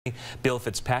Bill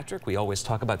Fitzpatrick. We always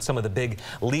talk about some of the big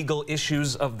legal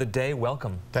issues of the day.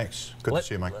 Welcome. Thanks. Good to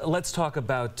see you, Mike. Let's talk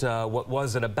about what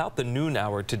was at about the noon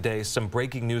hour today, some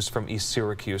breaking news from East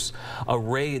Syracuse. A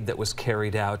raid that was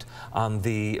carried out on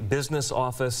the business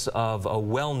office of a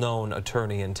well-known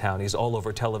attorney in town. He's all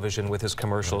over television with his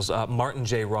commercials, Martin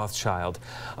J. Rothschild.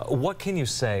 What can you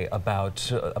say about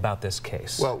this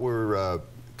case? Well, we're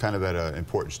kind of at an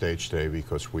important stage today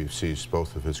because we've seized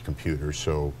both of his computers.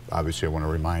 So obviously I want to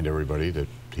remind everybody that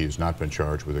he has not been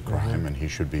charged with a crime and he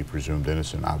should be presumed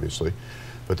innocent, obviously.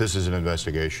 But this is an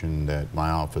investigation that my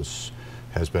office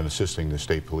has been assisting the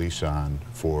state police on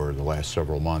for the last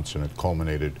several months, and it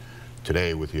culminated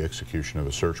today with the execution of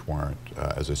a search warrant,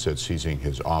 as I said, seizing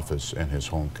his office and his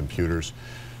home computers.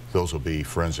 Those will be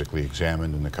forensically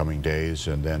examined in the coming days,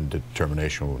 and then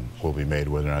determination will be made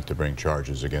whether or not to bring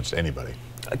charges against anybody.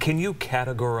 Can you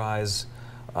categorize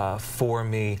for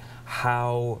me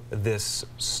how this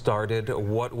started?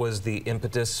 What was the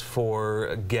impetus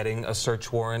for getting a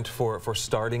search warrant, for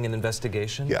starting an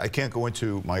investigation? Yeah, I can't go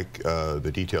into, Mike,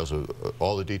 the details of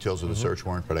all the details of the search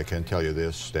warrant, but I can tell you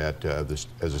this, that as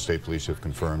the state police have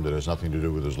confirmed, it has nothing to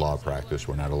do with his law practice.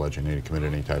 We're not alleging that he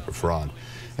committed any type of fraud.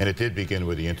 And it did begin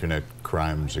with the Internet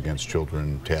Crimes Against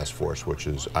Children Task Force, which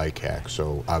is ICAC,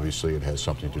 so obviously it has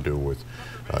something to do with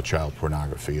child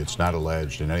pornography. It's not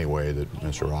alleged in any way that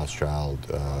Mr. Rothschild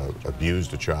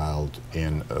abused a child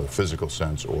in a physical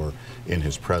sense or in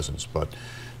his presence, but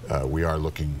we are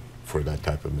looking for that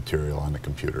type of material on the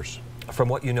computers. From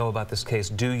what you know about this case,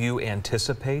 do you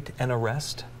anticipate an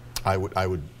arrest? I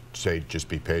would say just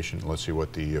be patient and let's see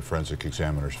what the forensic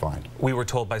examiners find. We were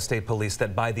told by state police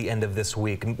that by the end of this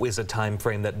week is a time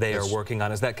frame that they are working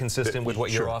on. Is that consistent with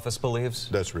what your office believes?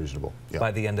 That's reasonable. Yeah.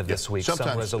 By the end of this week,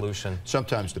 some resolution.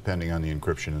 Sometimes, depending on the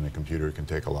encryption in the computer, it can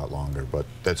take a lot longer, but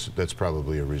that's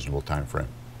probably a reasonable time frame.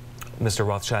 Mr.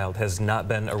 Rothschild has not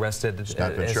been arrested. He's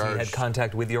not been charged. He had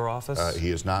contact with your office?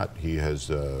 He is not. He has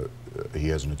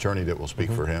an attorney that will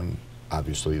speak for him.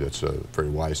 Obviously, that's a very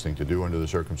wise thing to do under the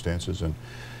circumstances. And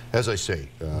as I say,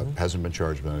 hasn't been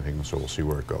charged with anything, so we'll see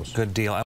where it goes. Good deal.